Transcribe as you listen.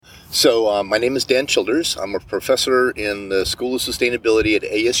My name is Dan Childers. I'm a professor in the School of Sustainability at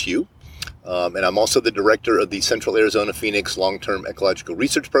ASU, and I'm also the director of the Central Arizona Phoenix Long-Term Ecological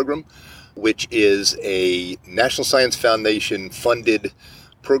Research Program, which is a National Science Foundation funded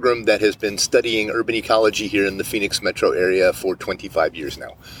program that has been studying urban ecology here in the Phoenix metro area for 25 years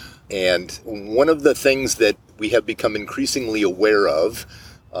now. And one of the things that we have become increasingly aware of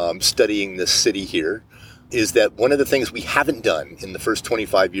studying this city here is that one of the things we haven't done in the first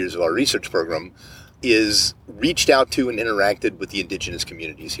 25 years of our research program is reached out to and interacted with the indigenous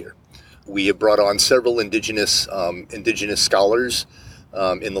communities here. We have brought on several indigenous scholars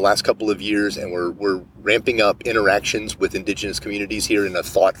in the last couple of years, and we're ramping up interactions with indigenous communities here in a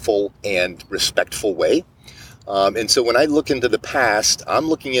thoughtful and respectful way. And so when I look into the past, I'm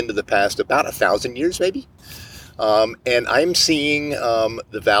looking into the past about 1,000 years maybe. And I'm seeing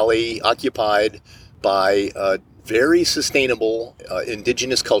the valley occupied by a very sustainable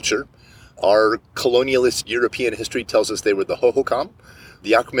indigenous culture. Our colonialist European history tells us they were the Hohokam,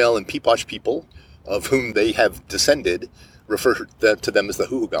 the Akmel and Peepash people, of whom they have descended, refer to them as the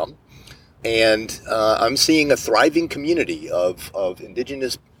Huhugam. And I'm seeing a thriving community of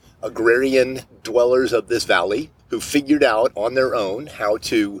indigenous agrarian dwellers of this valley who figured out on their own how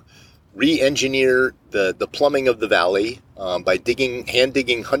to re-engineer the plumbing of the valley by hand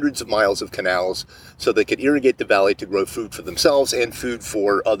digging hundreds of miles of canals so they could irrigate the valley to grow food for themselves and food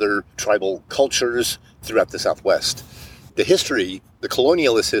for other tribal cultures throughout the Southwest. The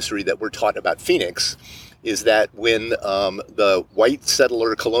colonialist history that we're taught about Phoenix is that when the white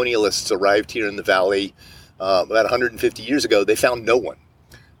settler colonialists arrived here in the valley about 150 years ago, they found no one.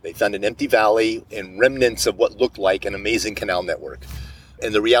 They found an empty valley and remnants of what looked like an amazing canal network.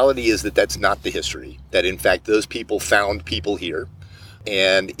 And the reality is that that's not the history, that in fact those people found people here.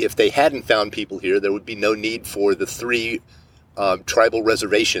 And if they hadn't found people here, there would be no need for the three tribal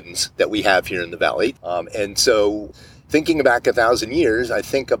reservations that we have here in the valley. And so thinking back 1,000 years, I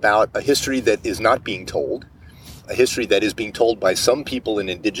think about a history that is not being told, a history that is being told by some people in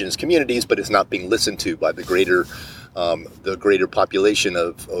indigenous communities, but is not being listened to by the greater population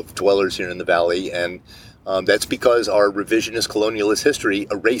of dwellers here in the valley. And that's because our revisionist colonialist history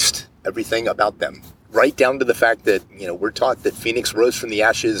erased everything about them, right down to the fact that, we're taught that Phoenix rose from the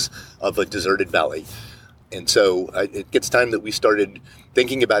ashes of a deserted valley. And so it gets time that we started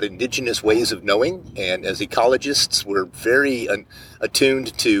thinking about indigenous ways of knowing. And as ecologists, we're very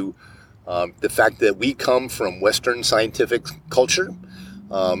attuned to the fact that we come from Western scientific culture,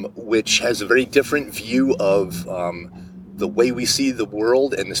 which has a very different view of the way we see the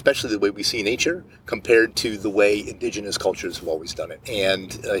world, and especially the way we see nature, compared to the way indigenous cultures have always done it.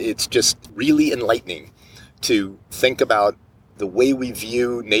 And it's just really enlightening to think about the way we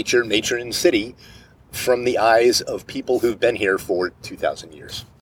view nature in the city, from the eyes of people who've been here for 2,000 years.